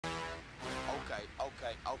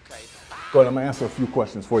Go ahead, I'm gonna answer a few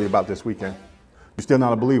questions for you about this weekend. You're still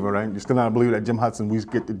not a believer, right? You're still not a believer that Jim Hudson, we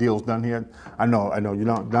get the deals done here? I know, you're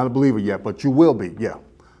not a believer yet, but you will be, yeah.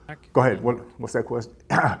 Go ahead, what's that question?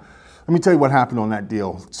 Let me tell you what happened on that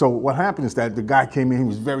deal. So what happened is that the guy came in, he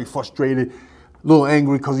was very frustrated, a little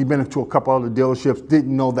angry because he'd been into a couple other dealerships,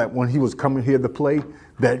 didn't know that when he was coming here to play,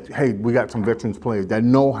 that, hey, we got some veterans players that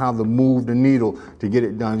know how to move the needle to get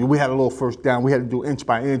it done. We had a little first down. We had to do inch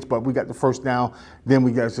by inch, but we got the first down. Then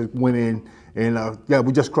we guys just went in, and yeah,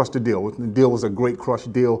 we just crushed the deal. The deal was a great crush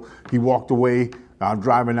deal. He walked away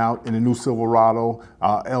driving out in a new Silverado.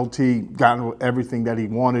 LT got everything that he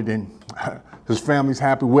wanted, and his family's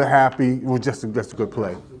happy. We're happy. It was just a good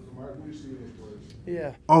play.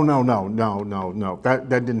 Yeah. Oh, no. That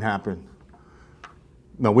didn't happen.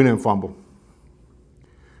 No, we didn't fumble.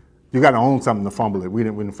 You got to own something to fumble it. We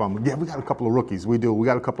didn't fumble. Yeah, we got a couple of rookies. We do. We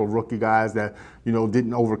got a couple of rookie guys that,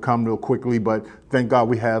 didn't overcome real quickly, but thank God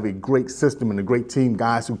we have a great system and a great team.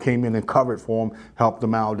 Guys who came in and covered for them, helped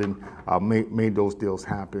them out, and made those deals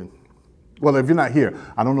happen. Well, if you're not here,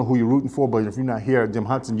 I don't know who you're rooting for, but if you're not here at Jim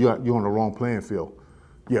Hudson, you're on the wrong playing field.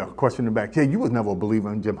 Yeah, question in the back. Hey, you was never a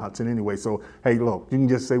believer in Jim Hudson anyway, so hey, look, you can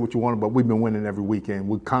just say what you want, but we've been winning every weekend.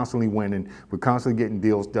 We're constantly winning. We're constantly getting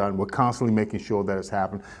deals done. We're constantly making sure that it's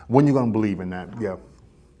happening. When you going to believe in that? Yeah.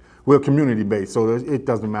 We're community-based, so it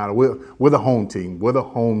doesn't matter. We're the home team. We're the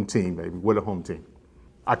home team, baby. We're the home team.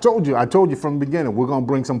 I told you from the beginning, we're going to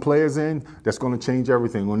bring some players in that's going to change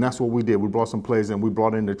everything, and that's what we did. We brought some players in. We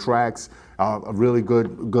brought in the tracks, a really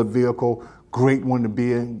good vehicle. Great one to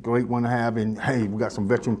be in, great one to have, and hey, we got some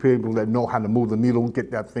veteran people that know how to move the needle,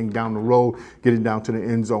 get that thing down the road, get it down to the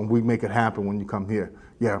end zone. We make it happen when you come here.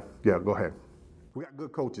 Yeah, go ahead. We got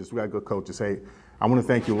good coaches. Hey, I want to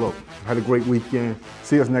thank you. Look, had a great weekend.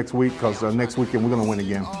 See us next week, because next weekend we're going to win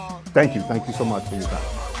again. Thank you so much for your time.